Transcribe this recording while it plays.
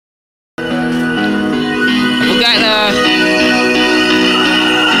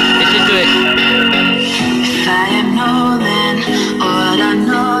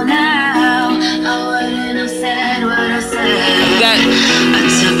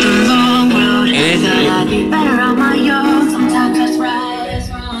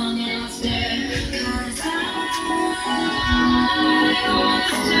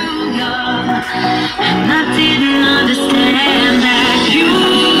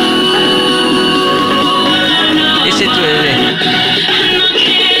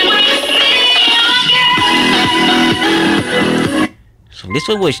This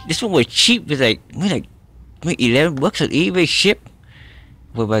one was cheap. It was like maybe $11 on eBay ship.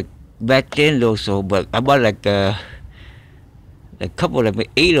 But back then though, so but I bought like a couple, like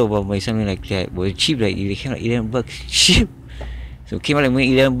 8 of them or something like that. But it's cheap, like it came like $11 ship. So it came out like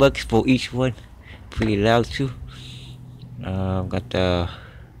maybe $11 for each one. Pretty loud too. Got the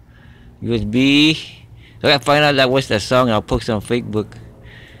USB. So I gotta find out what's that song. I'll post it on Facebook.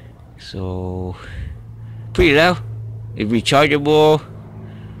 So pretty loud. It's rechargeable.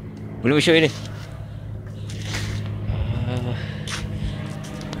 But let me show you this.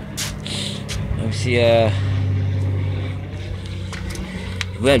 Let me see.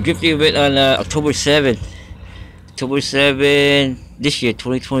 We had drifting event on October 7th. October 7th this year,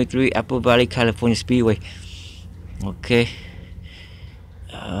 2023, Apple Valley, California Speedway. Okay.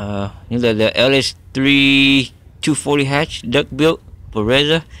 You know the LS3 240 hatch, duck built for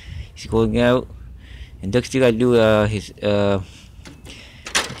Reza. He's going out. And Duck still gotta do his what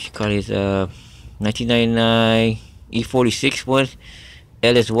you call his 1999 E46 one,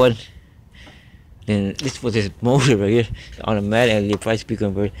 LS1. Then this was his motor right here, automatic, and the price speaker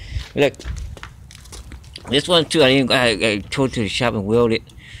converter. Like this one too, I towed to the shop and weld it.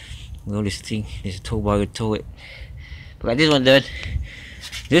 Weld this thing, this tow bar to tow it. But got this one done.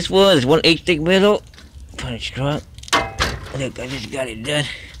 This one is 1/8 thick metal, kind of strong. Look, I just got it done.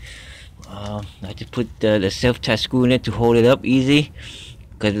 I just put the self-tap screw in it to hold it up easy,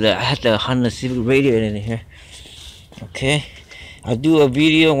 because I had the Honda Civic radiator in here. Okay, I'll do a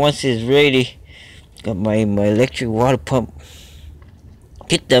video once it's ready. Got my electric water pump.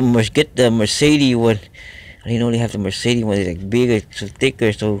 Get the Mercedes one. I didn't only have the Mercedes one. It's like bigger, so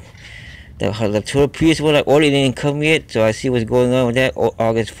thicker. So the Toyota Prius one, I ordered, didn't come yet. So I see what's going on with that.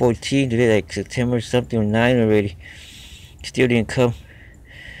 August 14th, today like September something or 9 already. Still didn't come.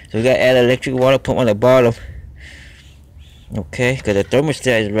 So we gotta add an electric water pump on the bottom. Okay, because the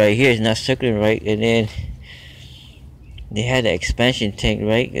thermostat is right here. It's not circling right, and then they had the expansion tank,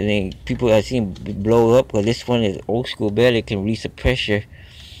 right? And then people I seen blow up, but this one is old school better. It can release the pressure.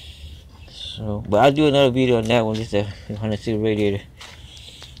 So, but I'll do another video on that one. Just a 106 radiator.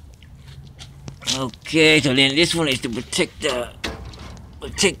 Okay, so then this one is to protect the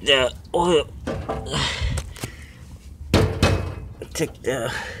oil, protect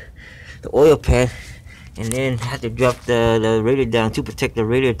the oil pan, and then have to drop the radiator down to protect the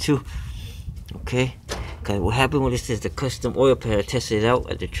radiator too. Okay. Cause what happened when this is the custom oil pan, I tested it out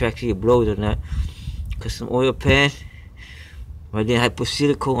at the track, see it blows or not. Custom oil pan. Right then I put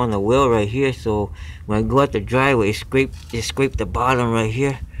silicone on the well right here, so when I go out the driveway, it scrape the bottom right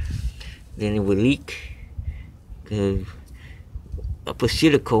here. Then it would leak. Cause I put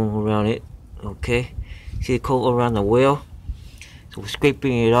silicone around it. Okay, silicone around the well, so we're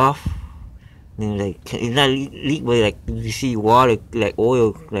scraping it off. Then like it's not leak, but like you see water, like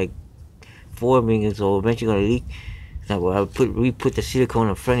oil, like forming, and so eventually gonna leak. So I re-put the silicone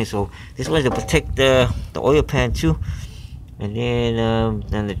in front of it. So this one's to protect the oil pan too. And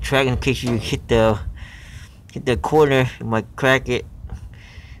then the track, in case you hit the corner, you might crack it.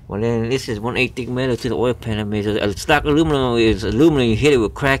 Well, then this is 1/8 thick metal to the oil pan I made. So the stock aluminum is aluminum. You hit it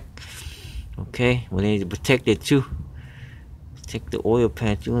with crack. Okay, well then to protect it too. Protect the oil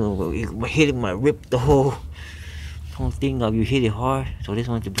pan too. You hit it, might rip the whole thing up. You hit it hard. So this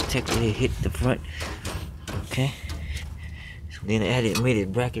one to protect it, it hit the front. Okay. So then I made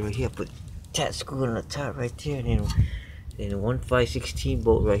it bracket right here. Put tat screw on the top right there, and then 1/5/16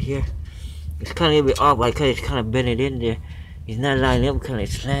 bolt right here. It's kind of a bit off, but I just kind of bent it in there. It's not lining up, kind of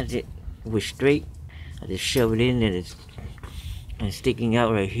slanted. It was straight. I just shove it in there. It's kind of sticking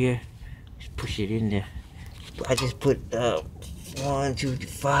out right here. Just push it in there. I just put 1, 2,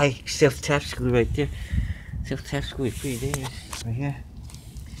 5 self-tap screw right there. Self-tap screw is pretty dangerous right here.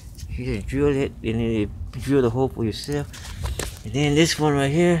 You just drill it, and then you drill the hole for yourself. And then this one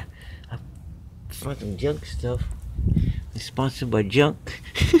right here, I found some junk stuff. It's sponsored by Junk.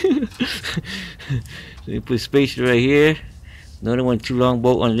 So you put a spacer right here. Another one, 2 long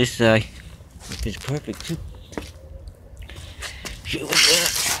bolt on this side. It's perfect too.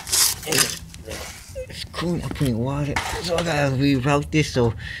 It's cool. I'm putting water. So I gotta reroute this.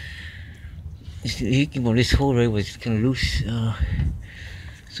 So the leaking on this hole right was kind of loose.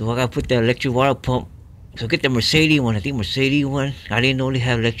 So I gotta put the electric water pump. So get the Mercedes one. I think Mercedes one. I didn't only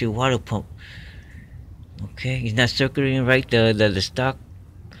have electric water pump. Okay, it's not circulating right. The stock.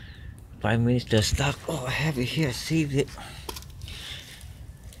 5 minutes. The stock. Oh, I have it here. I saved it.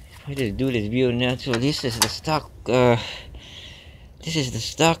 I just do this video now. So this is the stock. This is the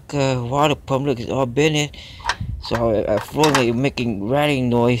stock water pump. Look, it's all bent in. So I froze it, making rattling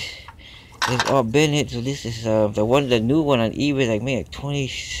noise. It's all been hit. So this is the new one on eBay, like made like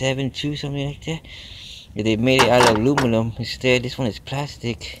 27.2, something like that. Yeah, they made it out of aluminum instead. This one is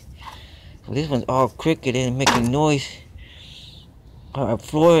plastic. So this one's all crooked and making noise.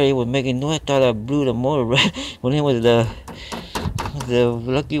 Floor it was making noise. I thought I blew the motor right when it was the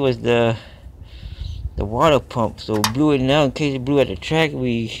lucky was the water pump. So blew it now in case it blew at the track.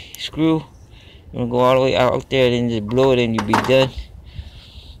 We screw. We're gonna go all the way out there, then just blow it, and you'll be done.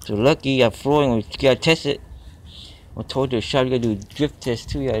 So lucky, flooring. We gotta test it. I told you the shop you gotta do a drift test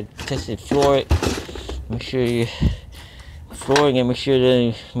too. You gotta test it, floor it, make sure you flooring and make sure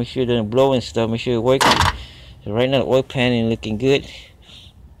it doesn't blow and stuff. Make sure it works. So right now the oil pan ain't looking good.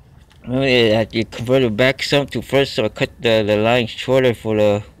 Remember that you converted back some to first, so I cut the line shorter for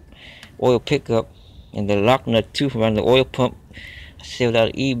the oil pickup and the lock nut too around the oil pump. I saved out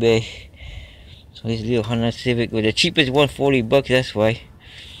of eBay. So this little Honda Civic with the cheapest one, $40, that's why.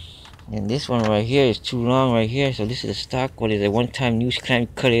 And this one right here is too long right here. So this is a stock one. Is a one-time use,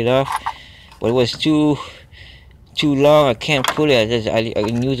 can't cut it off. But it was too long. I can't pull it. I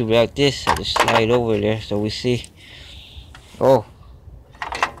can use it without this. I just slide over there. So we see. Oh,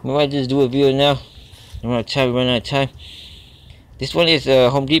 maybe I just do a video now. Run out of time. This one is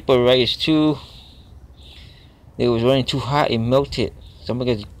Home Depot, right? It's too. It was running too hot. It melted. So I'm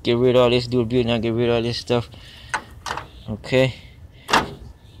gonna get rid of all this. Do a video now. Get rid of all this stuff. Okay.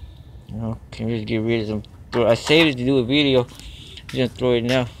 Okay, just get rid of them. I saved it to do a video. I'm gonna throw it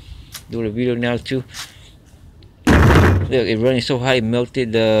now. Do the video now too. Look, it's running so high it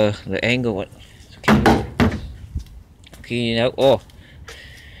melted the angle. Okay, now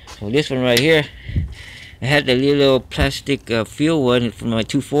so this one right here, I had the little plastic field one from my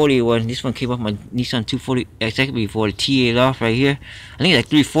 240 one. This one came off my Nissan 240 exactly before the T8 off right here. I think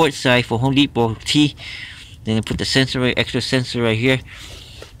it's like 3/4 size for Home Depot T. Then I put the sensor, extra sensor right here.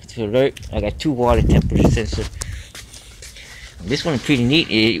 To alert, I got 2 water temperature sensor. This one is pretty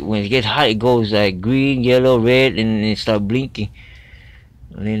neat. When it gets hot, it goes like green, yellow, red, and it starts blinking.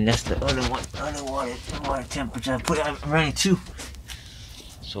 And then that's the other one, water temperature. I put it running too.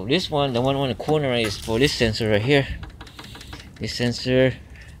 So this one, the one on the corner is for this sensor right here. This sensor,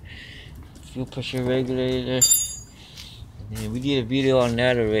 fuel pressure regulator. And then we did a video on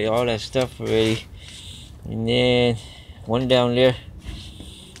that already, all that stuff already. And then one down there.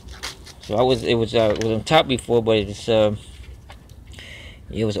 So it was on top before, but it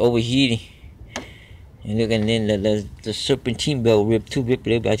was overheating. And look, and then the serpentine belt ripped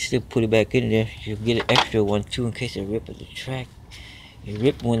it, but I still put it back in there. You get an extra one too in case it ripped at the track. It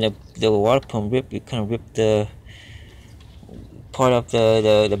ripped when the water pump ripped. It kind of ripped the part of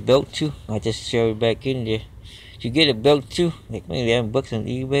the belt too. I just throw it back in there. You get a belt too, like maybe $11 on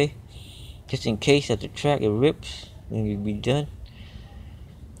eBay, just in case at the track it rips, then you'll be done.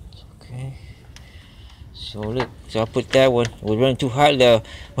 Okay. So look, so I put that one. It was running too hot. What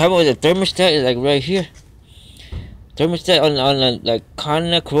happened with the thermostat is like right here. Thermostat on the like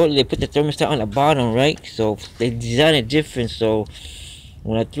Corolla, they put the thermostat on the bottom, right? So they designed it different. So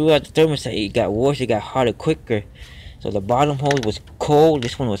when I threw out the thermostat, it got worse. It got hotter quicker. So the bottom hose was cold.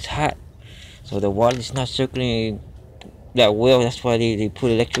 This one was hot. So the water is not circulating that well. That's why they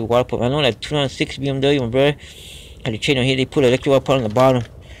put electric water pump. I know that 206 BMW, my brother had to change on here. They put electric water pump on the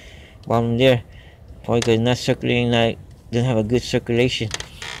bottom there. Probably because it's not circulating, like doesn't have a good circulation.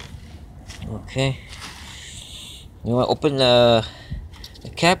 Okay. You want to open the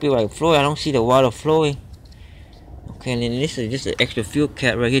cap here, right? Floor. I don't see the water flowing. Okay, and then this is just an extra fuel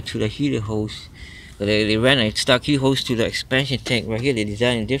cap right here to the heater hose. So they ran a stock heat hose to the expansion tank right here. They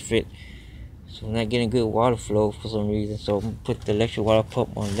designed it different, so we're not getting good water flow for some reason. So I'm gonna put the electric water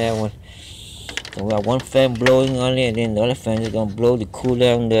pump on that one. So we got one fan blowing on it, and then the other fan is gonna blow to cool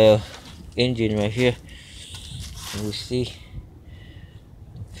down the engine right here. And we'll see.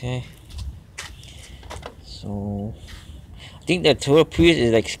 Okay. So I think that Toyota Prius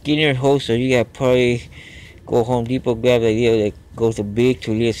is like skinnier hose, so you got probably go Home Depot, grab the idea that goes to big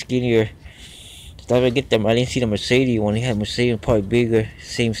to a little skinnier. So I get them. I didn't see the Mercedes one. They had Mercedes probably bigger,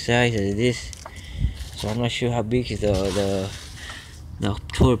 same size as this. So I'm not sure how big is the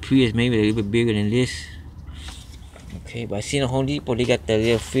Toyota Prius. Maybe a little bit bigger than this. Okay, but I seen the Home Depot, they got the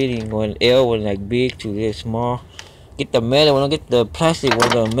little fitting one, L one like big to little small. Get the metal one, don't get the plastic one,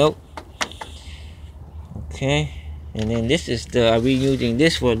 gonna melt. Okay, and then this is I'm reusing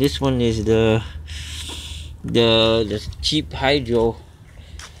this one. This one is the cheap hydro.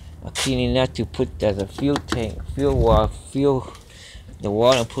 I'm cleaning that to put as a fuel tank, the water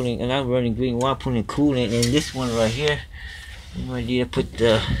I'm putting, and I'm running green water, putting coolant. And this one right here, I'm ready to put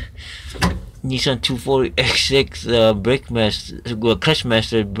the Nissan 240X6 brake master, clutch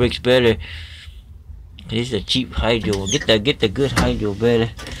master brakes better. This is a cheap hydro. Get the good hydro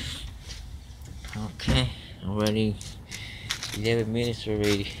better. Okay, already 11 minutes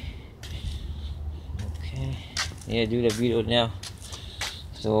already. Okay, yeah, do the video now.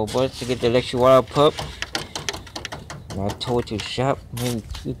 So once to get the electric water pump, I'll tow it to the shop. Maybe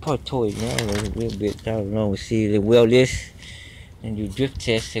we probably tow it now a little bit. I don't know. We'll see the weld this and do drift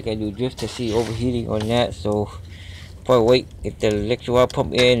test. I gotta do drift to see overheating on that. So probably wait, get the electric water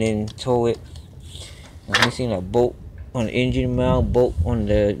pump in and tow it. I'm missing a bolt on the engine mount, bolt on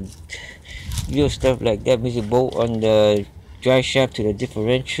the little stuff like that. Missing bolt on the drive shaft to the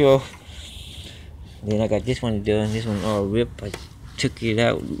differential. Then I got this one done. This one all ripped. I took it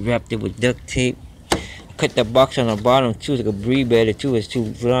out, wrapped it with duct tape. I cut the box on the bottom too, so it could breathe better too. It's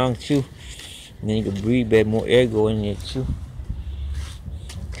too long too. And then you can breathe better, more air go in there too.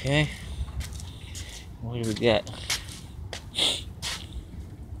 Okay. What do we got?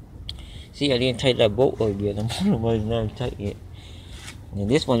 See, I didn't tighten that bolt up yet. I'm not tight yet. And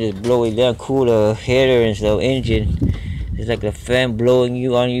this one just blow it down, cool the header and the engine. It's like a fan blowing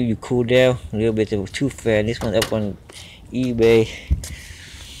on you. You cool down a little bit of a two fan. This one's up on eBay.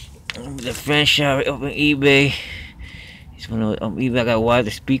 The fan shower up on eBay. This one on eBay. I got wire the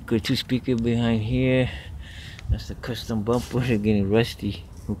speaker, two speakers behind here. That's the custom bumper. They're getting rusty.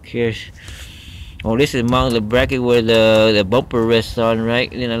 Who cares? Oh, this is mounted the bracket where the bumper rests on,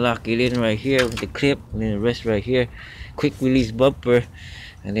 right? And then I lock it in right here with the clip, and then the rest right here. Quick release bumper,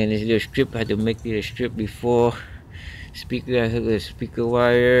 and then this little strip. I had to make the strip before. Speaker, I hooked the speaker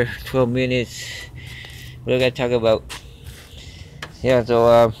wire. 12 minutes. What I gotta talk about? Yeah,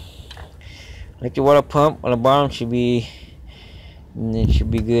 so like the water pump on the bottom should be, and it should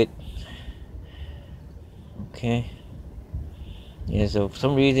be good. Okay. Yeah, so for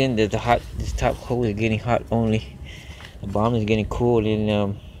some reason this top hose is getting hot only. The bottom is getting cool,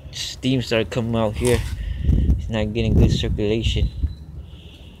 and steam started coming out here. It's not getting good circulation.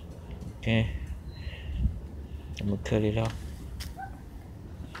 Okay, I'm gonna cut it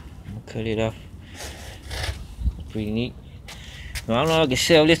off. Pretty neat. Now, I don't know if I can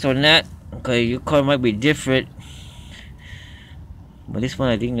sell this or not, because your car might be different. But this one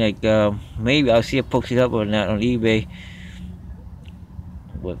I think like maybe I'll see it posted up or not on eBay.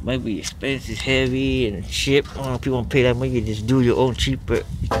 But might be expensive, heavy, and cheap. I don't know if people want to pay that money. You just do your own cheaper,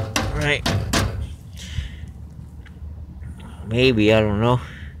 right? Maybe, I don't know.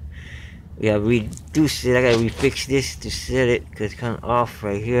 Yeah, reduce it. I gotta refix this to set it because it's kind of off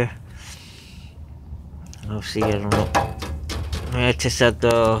right here. I'll see. I don't know. I gotta test out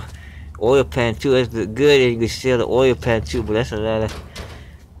the oil pan too. That's good, and you can sell the oil pan too. But that's a lot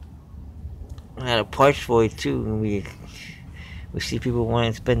of parts for it too. And we see people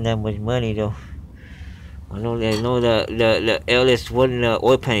want to spend that much money though. I know the LS1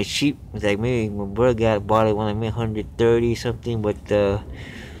 oil pan is cheap. It's like maybe my brother bought it when I made 130 something, but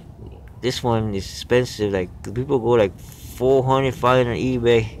this one is expensive. Like people go like 400, 500 on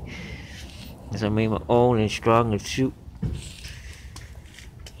eBay. Cause I made my own and strong and shoot.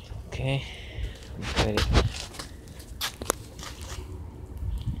 Okay, got it.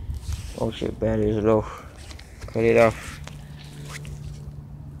 Oh shit, battery is low. Cut it off.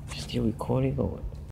 Still recording or what?